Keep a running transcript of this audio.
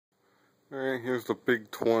Alright, here's the big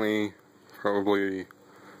 20. Probably,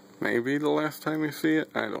 maybe the last time you see it?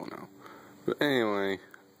 I don't know. But anyway,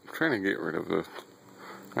 I'm trying to get rid of this.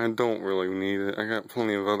 I don't really need it. I got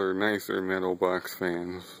plenty of other nicer metal box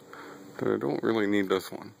fans. But I don't really need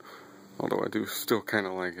this one. Although I do still kind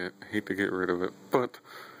of like it. I hate to get rid of it. But,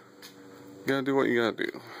 you gotta do what you gotta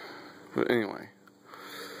do. But anyway,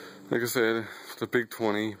 like I said, it's the big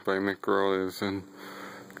 20 by Graw. Is a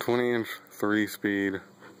 20-inch 3-speed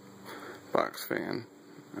box fan.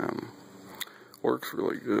 Works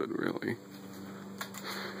really good, really.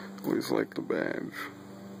 Always like the badge.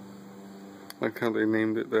 Like how they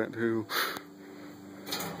named it that too.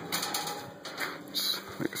 It's,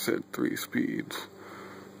 like I said, 3 speeds.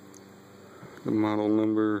 The model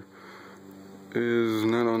number is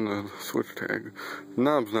not on the switch tag. The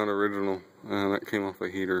knob's not original. That came off a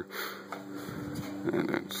heater. And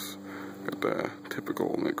it's got the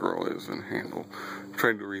typical Graw Edison handle.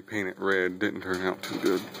 Tried to repaint it red, didn't turn out too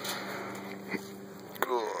good.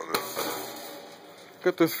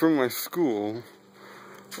 Got this from my school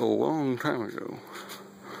a long time ago.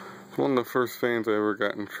 It's one of the first fans I ever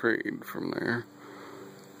got in trade from there.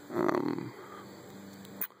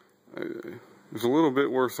 It's a little bit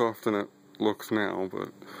worse off than it looks now,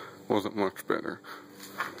 but wasn't much better.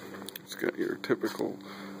 It's got your typical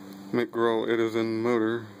Graw Edison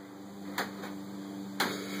motor.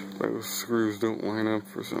 Those screws don't line up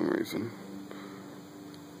for some reason,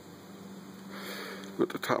 but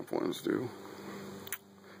the top ones do.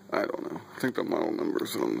 I don't know. I think the model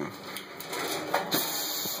number's on the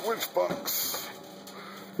switch box.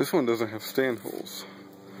 This one doesn't have stand holes,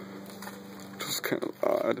 which is kind of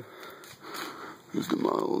odd. Here's the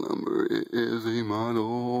model number. It is a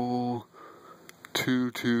model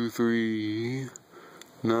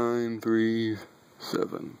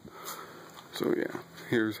 223937. So yeah,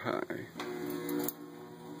 here's high.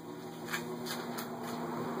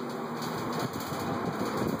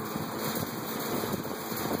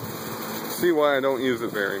 See why I don't use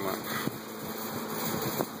it very much.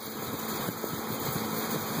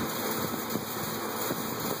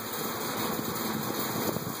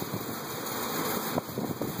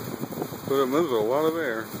 But it moves a lot of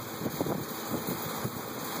air.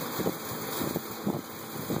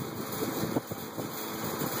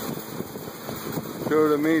 Go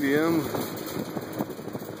to medium.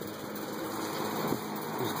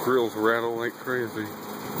 These grills rattle like crazy.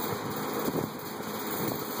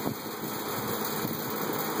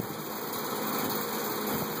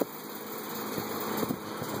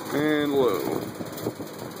 And low.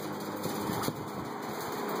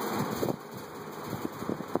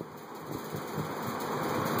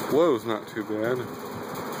 Low's not too bad.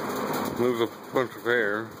 Moves a bunch of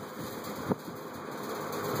air.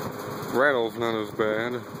 Rattle's not as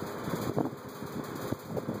bad.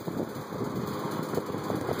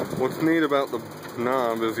 What's neat about the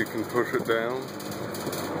knob is you can push it down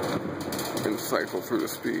and cycle through the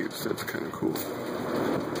speeds. That's kind of cool.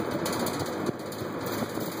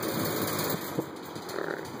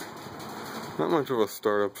 Not much of a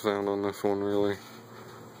startup sound on this one, really,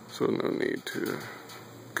 so no need to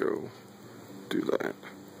go do that.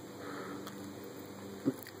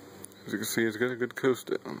 As you can see, it's got a good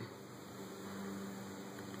coast down.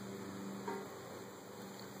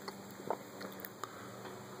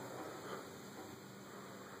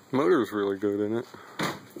 Motor's really good in it.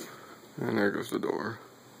 And there goes the door.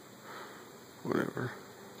 Whatever.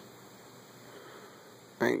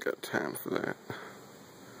 I ain't got time for that.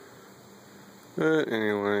 But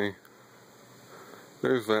anyway,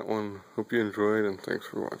 there's that one. Hope you enjoyed, and thanks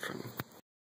for watching.